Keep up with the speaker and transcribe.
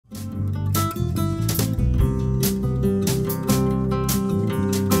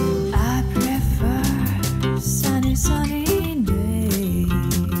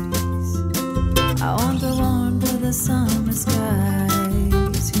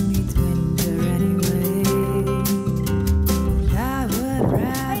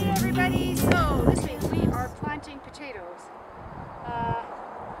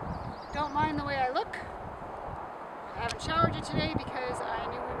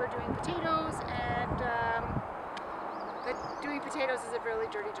potatoes is a really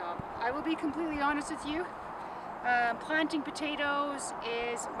dirty job. I will be completely honest with you. Planting potatoes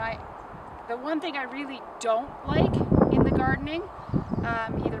is the one thing I really don't like in the gardening.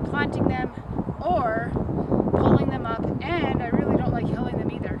 Either planting them or pulling them up, and I really don't like hilling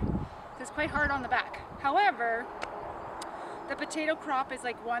them either. It's quite hard on the back. However, the potato crop is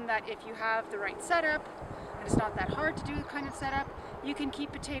like one that if you have the right setup, and it's not that hard to do the kind of setup, you can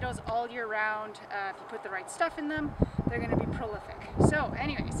keep potatoes all year round. If you put the right stuff in them, they're going to be prolific. So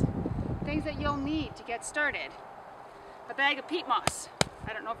anyways, things that you'll need to get started. A bag of peat moss.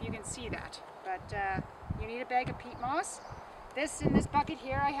 I don't know if you can see that, but you need a bag of peat moss. In this bucket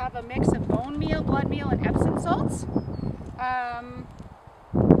here, I have a mix of bone meal, blood meal, and Epsom salts.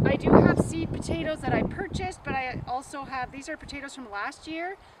 I do have seed potatoes that I purchased, but I also have, these are potatoes from last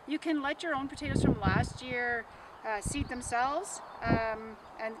year. You can let your own potatoes from last year seed themselves,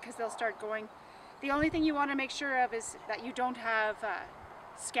 and because they'll start going. The only thing you want to make sure of is that you don't have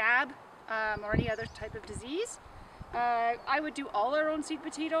scab or any other type of disease. I would do all our own seed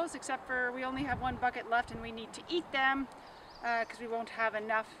potatoes, except for we only have one bucket left and we need to eat them because we won't have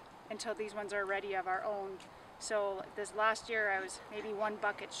enough until these ones are ready of our own. So this last year I was maybe one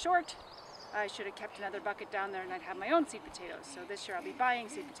bucket short. I should have kept another bucket down there and I'd have my own seed potatoes. So this year I'll be buying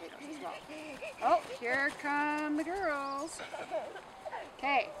seed potatoes as well. Oh, here come the girls.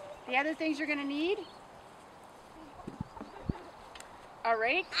 Okay, the other things you're gonna need. A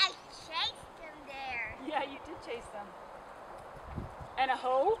rake. I chased them there. Yeah, you did chase them. And a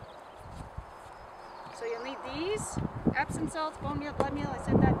hoe. So you'll need these. Epsom salts, bone meal, blood meal, I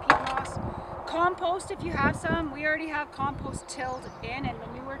said that, peat moss. Compost if you have some. We already have compost tilled in and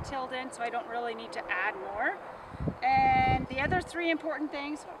manure tilled in, so I don't really need to add more. And the other three important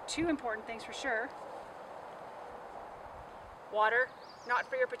things, well, two important things for sure. Water, not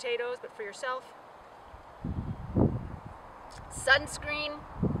for your potatoes, but for yourself. Sunscreen.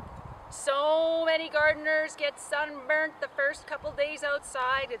 So many gardeners get sunburnt the first couple days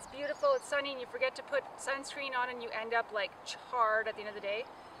outside. It's beautiful, it's sunny, and you forget to put sunscreen on and you end up like charred at the end of the day.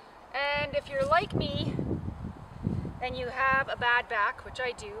 And if you're like me and you have a bad back, which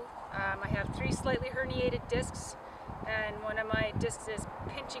I do, I have 3 slightly herniated discs, and one of my discs is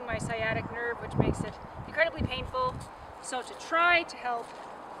pinching my sciatic nerve, which makes it incredibly painful. So to try to help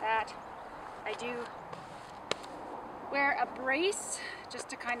that, I do wear a brace just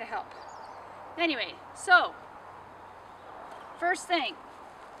to kind of help. Anyway, so first thing,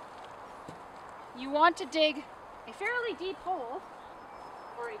 you want to dig a fairly deep hole,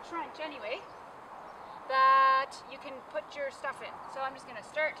 or a trench anyway, that you can put your stuff in. So I'm just going to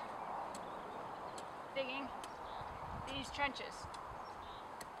start digging these trenches.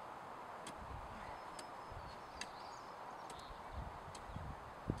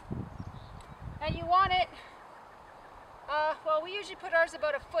 And you want it, well, we usually put ours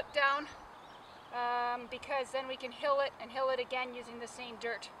about a foot down because then we can hill it and hill it again using the same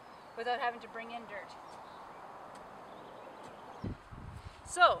dirt without having to bring in dirt.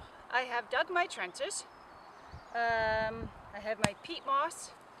 So I have dug my trenches. I have my peat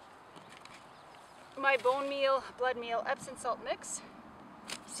moss, my bone meal, blood meal, Epsom salt mix,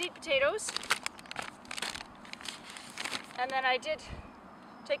 seed potatoes, and then I did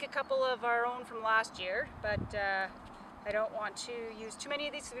take a couple of our own from last year, but I don't want to use too many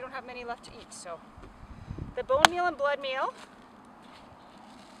of these because we don't have many left to eat. So the bone meal and blood meal.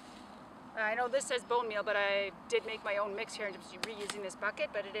 I know this says bone meal, but I did make my own mix here and just reusing this bucket,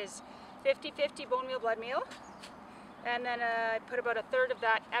 but it is 50-50 bone meal, blood meal. And then I put about a third of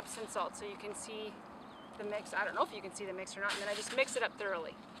that Epsom salt so you can see the mix. I don't know if you can see the mix or not, and then I just mix it up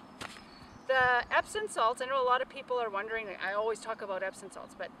thoroughly. The Epsom salts, I know a lot of people are wondering, I always talk about Epsom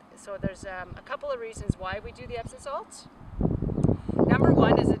salts, but so there's a couple of reasons why we do the Epsom salts. Number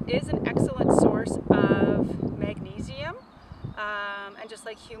one is it is an excellent source of magnesium. And just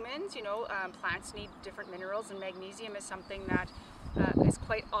like humans, you know, plants need different minerals, and magnesium is something that is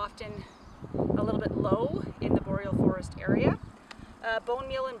quite often a little bit low in the boreal forest area. Bone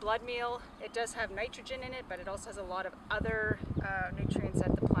meal and blood meal, it does have nitrogen in it, but it also has a lot of other nutrients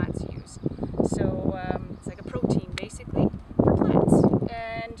that the plants use. So it's like a protein basically for plants.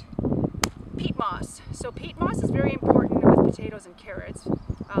 And peat moss. So peat moss is very important with potatoes and carrots.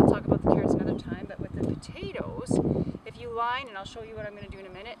 I'll talk about the carrots another time, but with the potatoes, if you line, and I'll show you what I'm going to do in a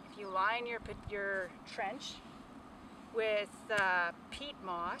minute, if you line your trench with peat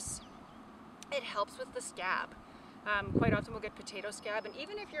moss, it helps with the scab. Quite often we'll get potato scab, and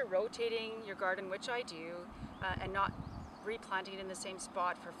even if you're rotating your garden, which I do, and not replanting it in the same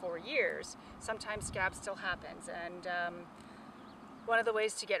spot for 4 years, sometimes scab still happens. And one of the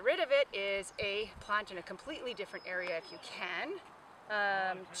ways to get rid of it is plant in a completely different area if you can.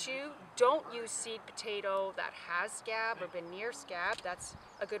 Two, don't use seed potato that has scab or been near scab. That's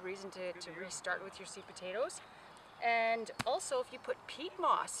a good reason to restart with your seed potatoes. And also, if you put peat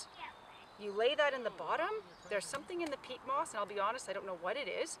moss, you lay that in the bottom, there's something in the peat moss, and I'll be honest, I don't know what it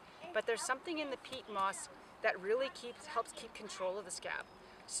is, but there's something in the peat moss that really helps keep control of the scab.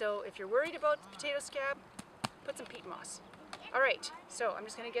 So if you're worried about potato scab, put some peat moss. All right, so I'm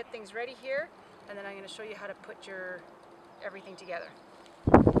just gonna get things ready here, and then I'm gonna show you how to put everything together.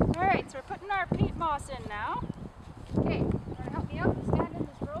 All right, so we're putting our peat moss in now. Okay, you wanna help me out? Stand in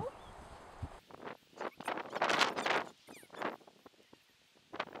this row.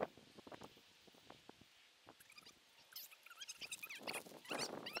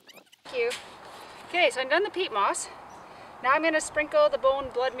 Thank you. Okay, so I've done the peat moss. Now I'm going to sprinkle the bone,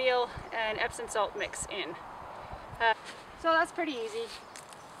 blood meal, and Epsom salt mix in. So that's pretty easy.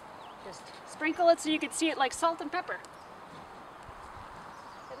 Just sprinkle it so you can see it like salt and pepper.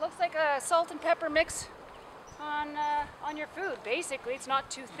 It looks like a salt and pepper mix on your food. Basically, it's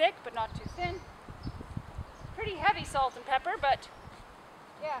not too thick, but not too thin. Pretty heavy salt and pepper, but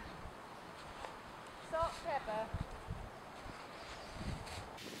yeah, salt, pepper.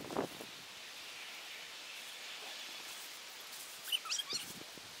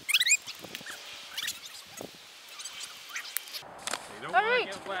 All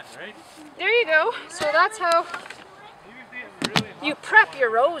right, There you go. So that's how you prep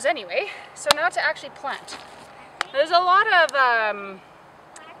your rows anyway. So now to actually plant. There's a lot of,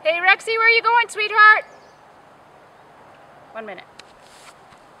 hey Rexy, where are you going, sweetheart? 1 minute.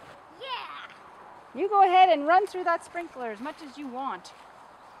 Yeah. You go ahead and run through that sprinkler as much as you want.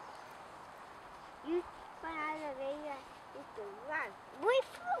 You put out the video, you can run. Wait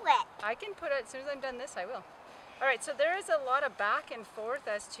for it. I can put it, as soon as I'm done this, I will. All right, so there is a lot of back and forth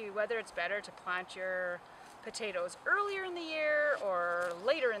as to whether it's better to plant your potatoes earlier in the year or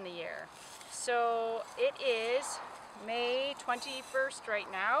later in the year. So it is May 21st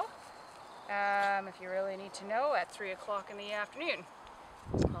right now, if you really need to know, at 3 o'clock in the afternoon.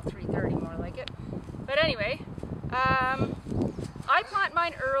 Well, 3:30 more like it. But anyway, I plant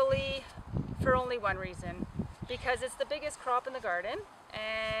mine early for only one reason, because it's the biggest crop in the garden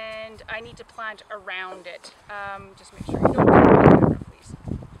and I need to plant around it. Just make sure you don't go the camera, please.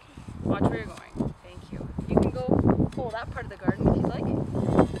 Watch where you're going. Thank you. You can go pull that part of the garden if you'd like,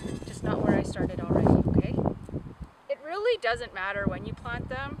 just not where I started already, okay? It really doesn't matter when you plant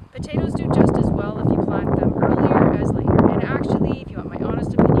them. Potatoes do just as well if you plant them earlier as later. And actually, if you want my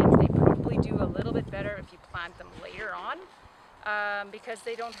honest opinion, they probably do a little bit better if you plant them later on, because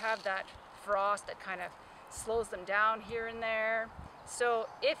they don't have that frost that kind of slows them down here and there. So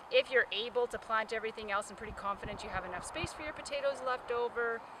if you're able to plant everything else and pretty confident you have enough space for your potatoes left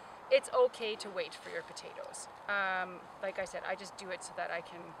over, it's okay to wait for your potatoes. Like I said, I just do it so that I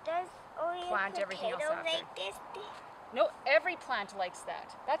can Does only plant everything else after. like this? No, every plant likes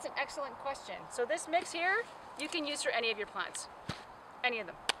that. That's an excellent question. So this mix here, you can use for any of your plants. Any of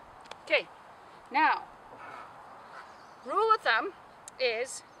them. Okay, now, rule of thumb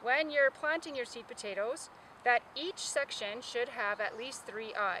is when you're planting your seed potatoes, that each section should have at least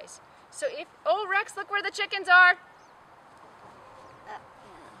 3 eyes. So if, oh Rex, look where the chickens are.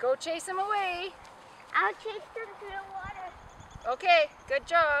 Go chase them away. I'll chase them to the water. Okay, good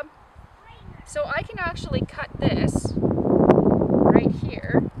job. So I can actually cut this right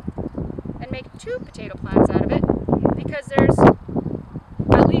here and make 2 potato plants out of it because there's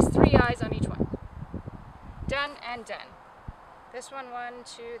at least 3 eyes on each one. Done and done. This one, 1,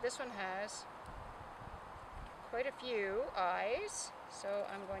 2, this one has quite a few eyes, so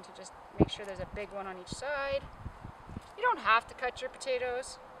I'm going to just make sure there's a big one on each side. You don't have to cut your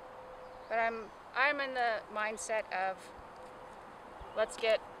potatoes, but I'm in the mindset of let's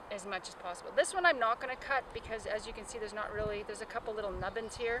get as much as possible. This one I'm not going to cut because, as you can see, there's a couple little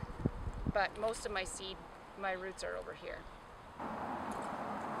nubbins here, but most of my seed, my roots are over here.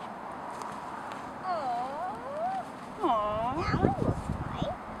 Aww.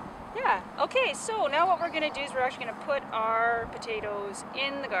 Yeah, okay, so now what we're going to do is we're actually going to put our potatoes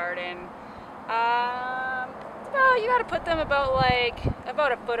in the garden. Well, you got to put them about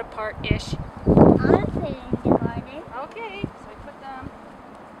a foot apart-ish. I'll put it in the garden. Okay, so I put them,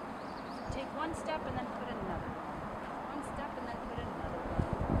 take one step and then put another one. One step and then put another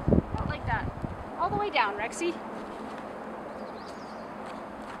one. Not like that. All the way down, Rexy.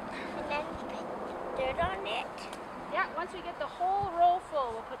 And then put dirt on it. Yeah, once we get the whole row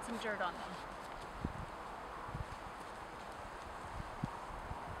full, we'll put some dirt on them.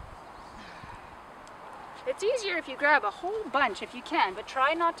 It's easier if you grab a whole bunch if you can, but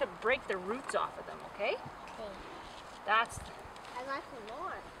try not to break the roots off of them, okay? Okay. That's I I got some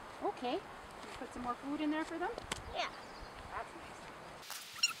more. Okay. You put some more food in there for them? Yeah. That's nice.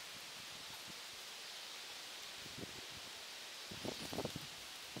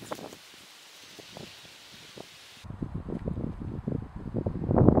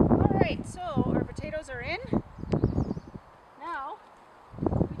 Alright, so our potatoes are in. Now,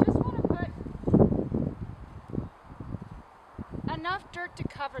 we just want to put enough dirt to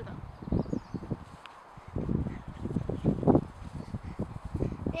cover them.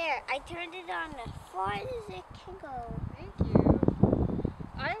 There, I turned it on as far as it can go. Thank you.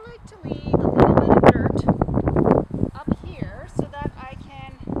 I like to leave a little bit of dirt up here so that I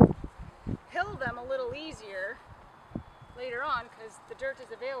can hill them a little easier later on because the dirt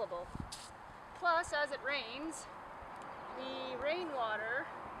is available. Plus, as it rains, the rainwater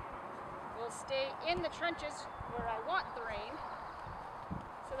will stay in the trenches where I want the rain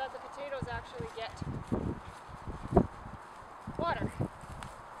so that the potatoes actually get water.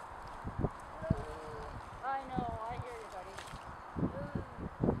 I know, I hear you, buddy.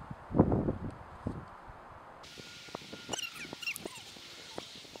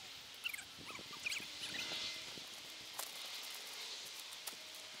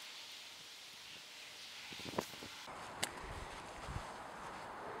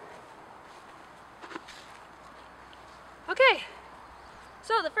 Okay,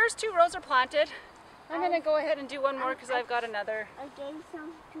 so the first 2 rows are planted. I'm going to go ahead and do one more because I've got another. I gave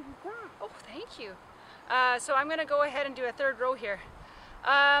some to the grass. Oh, thank you. So I'm going to go ahead and do a 3rd row here.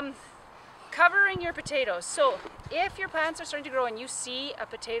 Covering your potatoes. So if your plants are starting to grow and you see a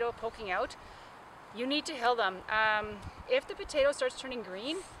potato poking out, you need to hill them. If the potato starts turning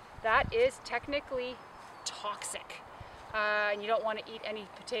green, that is technically toxic. And you don't want to eat any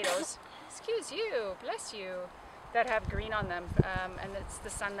potatoes, excuse you, bless you, that have green on them. And it's the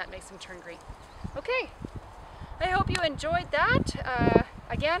sun that makes them turn green. Okay, I hope you enjoyed that.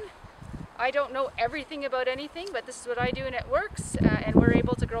 Again, I don't know everything about anything, but this is what I do and it works, and we're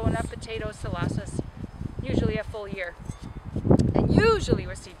able to grow enough potatoes to last us usually a full year. And usually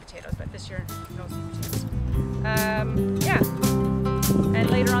we're seed potatoes, but this year no seed potatoes. Yeah, and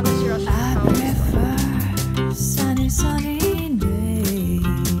later on this year I'll show you how it's going. Sunny, sunny days.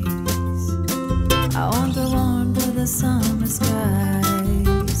 I want the warmth of the summer sky.